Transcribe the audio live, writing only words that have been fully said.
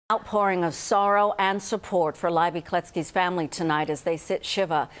Outpouring of sorrow and support for Leiby Kletzky's family tonight as they sit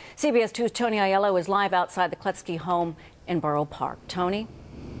Shiva. CBS 2's Tony Aiello is live outside the Kletzky home in Borough Park. Tony?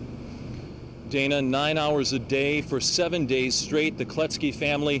 Dana, 9 hours a day for 7 days straight, the Kletzky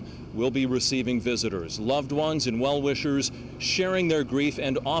family will be receiving visitors, loved ones and well-wishers, sharing their grief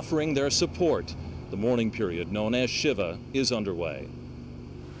and offering their support. The mourning period, known as Shiva, is underway.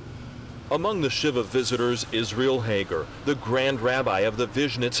 Among the Shiva visitors, Israel Hager, the Grand Rabbi of the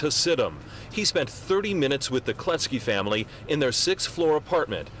Vishnitz Hasidim. He spent 30 minutes with the Kletzky family in their 6th-floor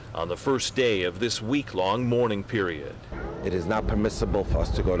apartment on the first day of this week-long mourning period. It is not permissible for us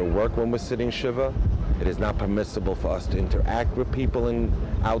to go to work when we're sitting Shiva. It is not permissible for us to interact with people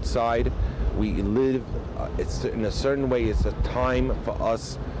outside. We live, in a certain way, it's a time for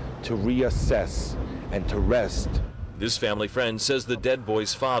us to reassess and to rest. This family friend says the dead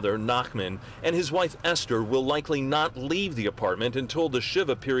boy's father, Nachman, and his wife Esther will likely not leave the apartment until the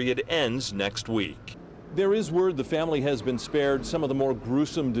Shiva period ends next week. There is word the family has been spared some of the more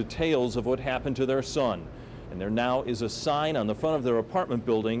gruesome details of what happened to their son. And there now is a sign on the front of their apartment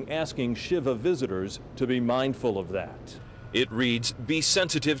building asking Shiva visitors to be mindful of that. It reads, "Be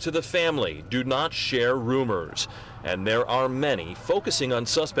sensitive to the family. Do not share rumors." And there are many focusing on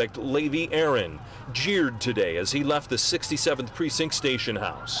suspect Leiby Aaron, jeered today as he left the 67th Precinct Station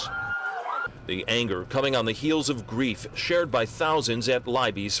House. The anger coming on the heels of grief shared by thousands at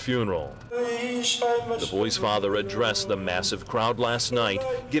Leiby's funeral. The boy's father addressed the massive crowd last night,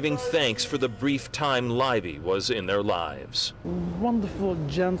 giving thanks for the brief time Leiby was in their lives. Wonderful,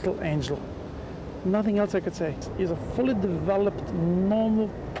 gentle angel. Nothing else I could say. He's a fully developed, normal,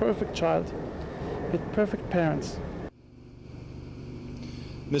 perfect child with perfect parents.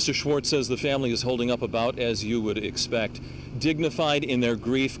 Mr. Schwartz says the family is holding up about as you would expect, dignified in their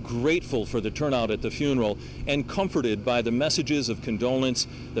grief, grateful for the turnout at the funeral, and comforted by the messages of condolence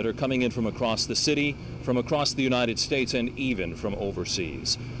that are coming in from across the city, from across the United States, and even from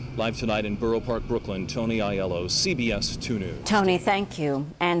overseas. Live tonight in Borough Park, Brooklyn, Tony Aiello, CBS 2 News. Tony, thank you.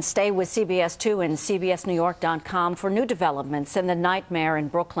 And stay with CBS 2 and CBSNewYork.com for new developments in the nightmare in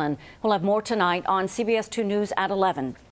Brooklyn. We'll have more tonight on CBS 2 News at 11.